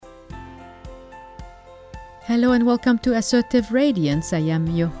Hello and welcome to Assertive Radiance. I am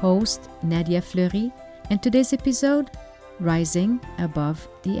your host, Nadia Fleury, and today's episode, Rising Above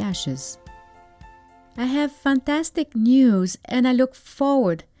the Ashes. I have fantastic news and I look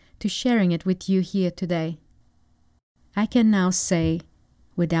forward to sharing it with you here today. I can now say,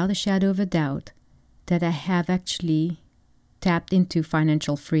 without a shadow of a doubt, that I have actually tapped into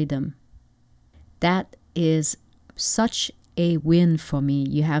financial freedom. That is such a win for me.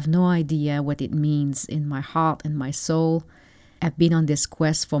 You have no idea what it means in my heart and my soul. I've been on this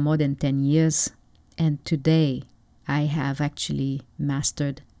quest for more than 10 years, and today I have actually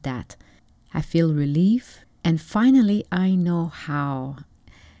mastered that. I feel relief, and finally I know how.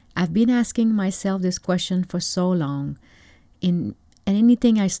 I've been asking myself this question for so long. In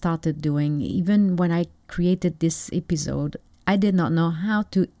anything I started doing, even when I created this episode, I did not know how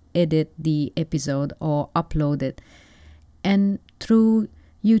to edit the episode or upload it. And through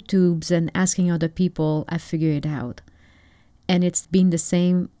YouTubes and asking other people, I figured it out. And it's been the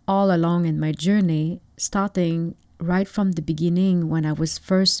same all along in my journey, starting right from the beginning when I was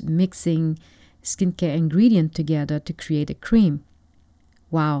first mixing skincare ingredients together to create a cream.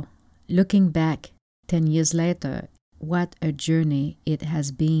 Wow, looking back 10 years later, what a journey it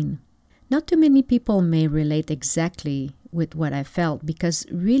has been. Not too many people may relate exactly with what I felt, because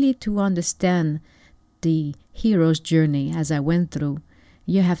really to understand the hero's journey as I went through,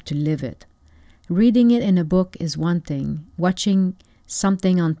 you have to live it. Reading it in a book is one thing. Watching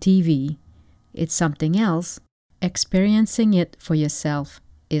something on TV, it's something else. Experiencing it for yourself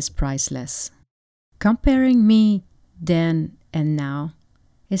is priceless. Comparing me then and now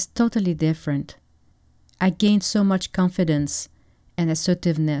is totally different. I gained so much confidence and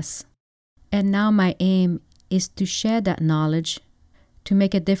assertiveness. And now my aim is to share that knowledge to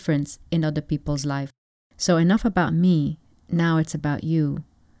make a difference in other people's lives. So enough about me, now it's about you.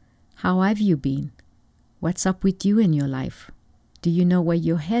 How have you been? What's up with you in your life? Do you know where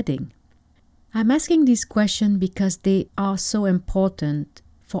you're heading? I'm asking these questions because they are so important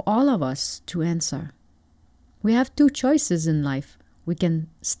for all of us to answer. We have two choices in life. We can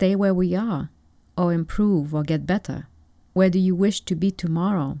stay where we are, or improve or get better. Where do you wish to be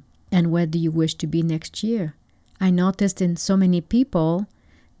tomorrow? And where do you wish to be next year? I noticed in so many people,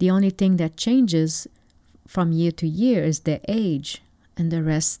 the only thing that changes from year to year is their age, and the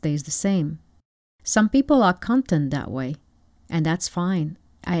rest stays the same. Some people are content that way, and that's fine.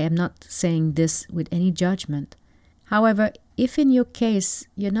 I am not saying this with any judgment. However, if in your case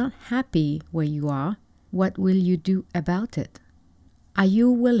you're not happy where you are, what will you do about it? Are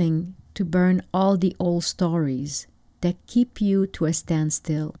you willing to burn all the old stories that keep you to a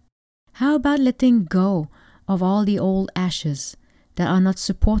standstill? How about letting go of all the old ashes that are not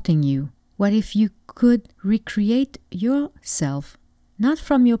supporting you? What if you could recreate yourself, not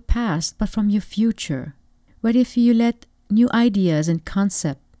from your past, but from your future? What if you let new ideas and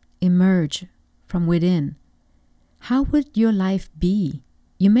concepts emerge from within? How would your life be?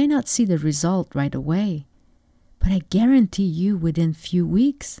 You may not see the result right away, but I guarantee you within few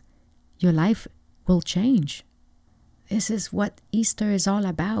weeks, your life will change. This is what Easter is all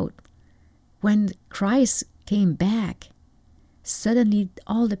about. When Christ came back, suddenly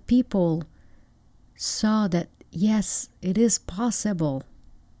all the people saw that, yes, it is possible.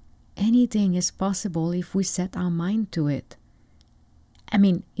 Anything is possible if we set our mind to it. I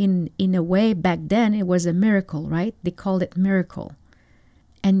mean, in a way, back then, it was a miracle, right? They called it miracle.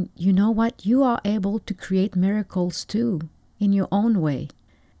 And you know what? You are able to create miracles too, in your own way.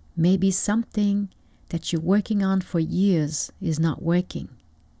 Maybe something that you're working on for years is not working,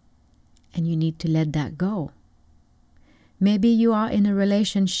 and you need to let that go. Maybe you are in a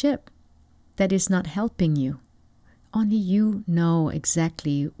relationship that is not helping you. Only you know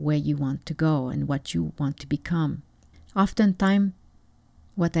exactly where you want to go and what you want to become. Oftentimes,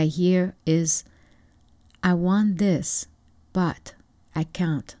 what I hear is, I want this, but I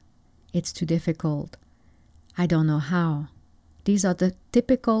can't. It's too difficult. I don't know how. These are the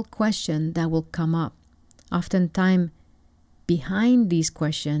typical questions that will come up. Oftentimes, behind these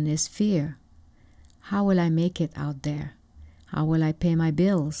questions is fear. How will I make it out there? How will I pay my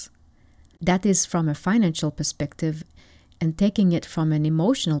bills? That is from a financial perspective, and taking it from an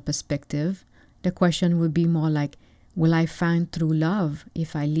emotional perspective, the question would be more like, will I find true love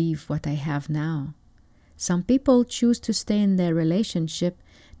if I leave what I have now? Some people choose to stay in their relationship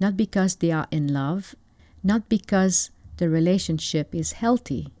not because they are in love, not because the relationship is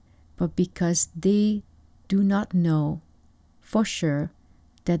healthy, but because they do not know for sure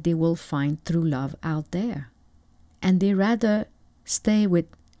that they will find true love out there. And they rather stay with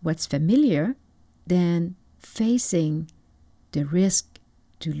what's familiar than facing the risk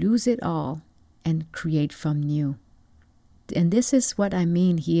to lose it all and create from new. And this is what I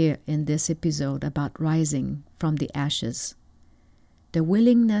mean here in this episode about rising from the ashes. The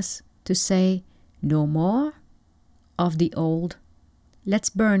willingness to say no more of the old. Let's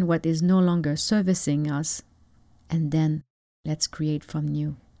burn what is no longer servicing us, and then let's create from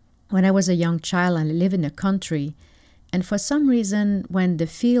new. When I was a young child, I lived in the country, and for some reason, when the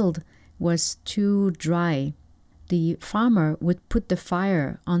field was too dry, the farmer would put the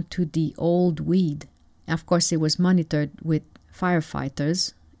fire onto the old weed. Of course, it was monitored with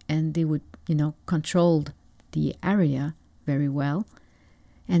firefighters, and they would, control the area very well.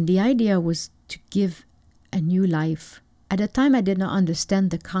 And the idea was to give a new life. At the time, I did not understand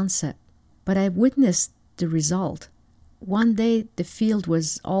the concept, but I witnessed the result. One day, the field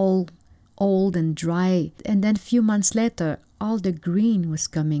was all old and dry, and then a few months later, all the green was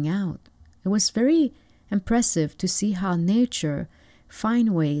coming out. It was very impressive to see how nature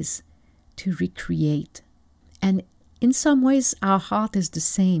finds ways to recreate. And in some ways, our heart is the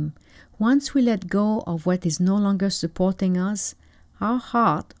same. Once we let go of what is no longer supporting us, our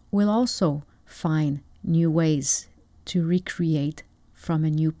heart will also find new ways to recreate from a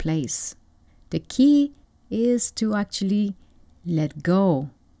new place. The key is to actually let go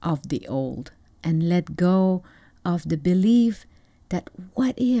of the old and let go of the belief that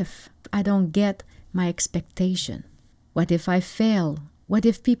what if I don't get my expectation? What if I fail? What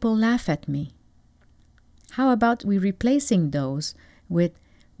if people laugh at me? How about we replacing those with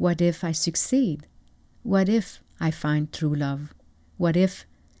what if I succeed? What if I find true love? What if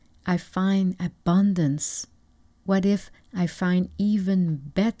I find abundance? What if I find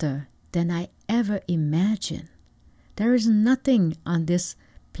even better than I ever imagined? There is nothing on this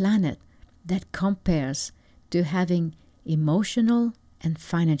planet that compares to having emotional and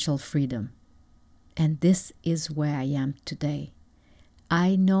financial freedom. And this is where I am today.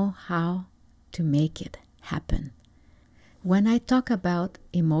 I know how to make it happen. When I talk about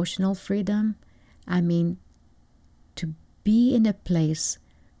emotional freedom, I mean to be in a place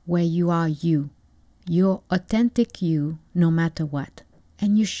where you are you, your authentic you, no matter what,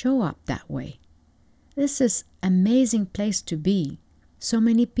 and you show up that way. This is an amazing place to be. So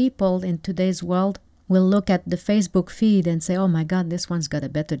many people in today's world will look at the Facebook feed and say, oh my God, this one's got a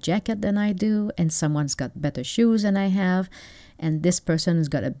better jacket than I do, and someone's got better shoes than I have, and this person has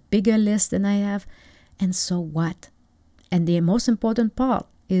got a bigger list than I have. And so what? And the most important part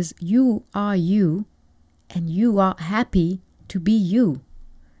is you are you, and you are happy to be you.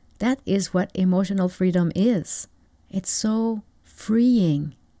 That is what emotional freedom is. It's so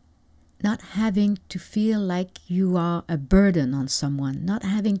freeing. Not having to feel like you are a burden on someone, not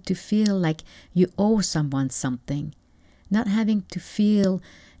having to feel like you owe someone something, not having to feel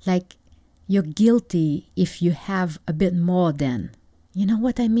like you're guilty if you have a bit more than. You know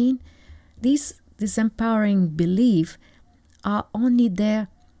what I mean? These empowering beliefs are only there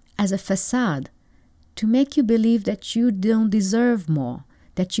as a facade to make you believe that you don't deserve more,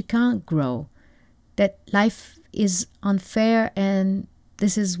 that you can't grow, that life is unfair and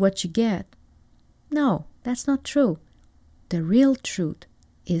this is what you get. No, that's not true. The real truth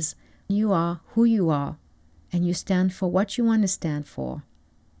is you are who you are, and you stand for what you want to stand for,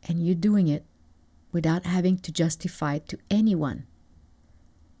 and you're doing it without having to justify it to anyone.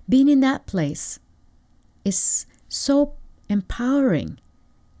 Being in that place is so empowering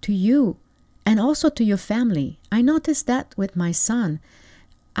to you and also to your family. I noticed that with my son.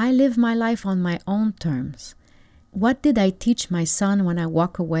 I live my life on my own terms. What did I teach my son when I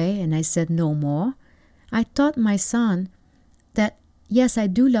walk away and I said no more? I taught my son that yes, I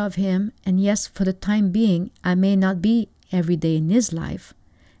do love him, and yes, for the time being, I may not be every day in his life.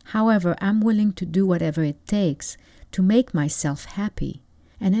 However, I'm willing to do whatever it takes to make myself happy.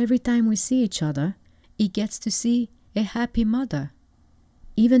 And every time we see each other, he gets to see a happy mother.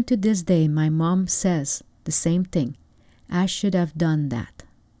 Even to this day, my mom says the same thing. I should have done that.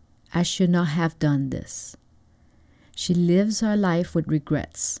 I should not have done this. She lives her life with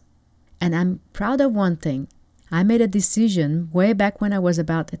regrets. And I'm proud of one thing. I made a decision way back when I was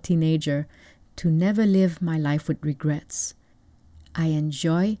about a teenager to never live my life with regrets. I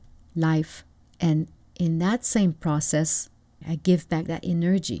enjoy life, and in that same process, I give back that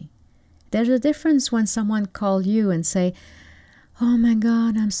energy. There's a difference when someone calls you and say, oh my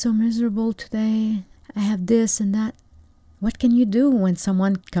God, I'm so miserable today. I have this and that. What can you do when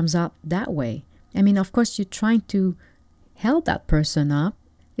someone comes up that way? I mean, of course, you're trying to help that person up.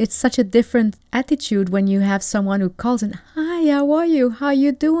 It's such a different attitude when you have someone who calls and, hi, how are you? How are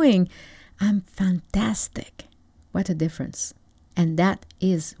you doing? I'm fantastic. What a difference. And that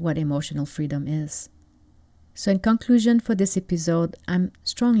is what emotional freedom is. So in conclusion for this episode, I'm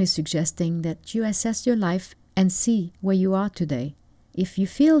strongly suggesting that you assess your life and see where you are today. If you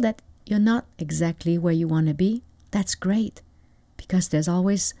feel that you're not exactly where you want to be, that's great, because there's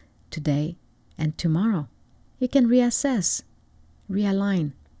always today and tomorrow. You can reassess,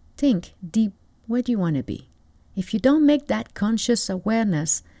 realign, think deep, where do you want to be? If you don't make that conscious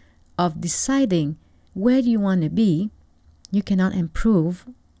awareness of deciding where do you want to be, you cannot improve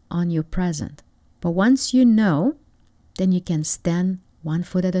on your present. But once you know, then you can stand one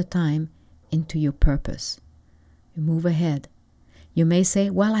foot at a time into your purpose. You move ahead. You may say,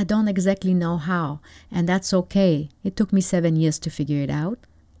 well, I don't exactly know how, and that's okay. It took me 7 years to figure it out,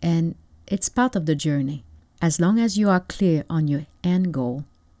 and it's part of the journey. As long as you are clear on your end goal,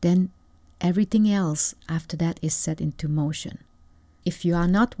 then everything else after that is set into motion. If you are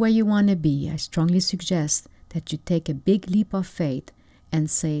not where you want to be, I strongly suggest that you take a big leap of faith and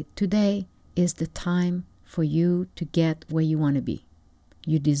say, today is the time for you to get where you want to be.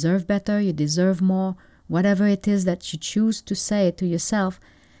 You deserve better, you deserve more, whatever it is that you choose to say to yourself,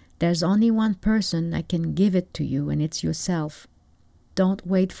 there's only one person that can give it to you, and it's yourself. Don't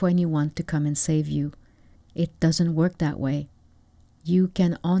wait for anyone to come and save you. It doesn't work that way. You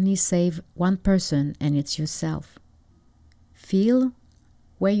can only save one person, and it's yourself. Feel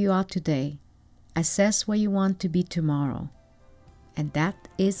where you are today. Assess where you want to be tomorrow. And that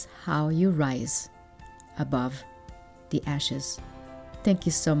is how you rise above the ashes. Thank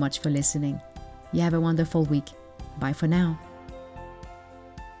you so much for listening. You have a wonderful week. Bye for now.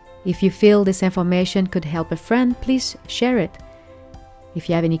 If you feel this information could help a friend, please share it. If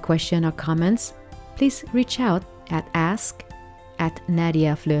you have any questions or comments, please reach out at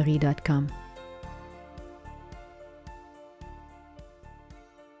ask@nadiafleury.com.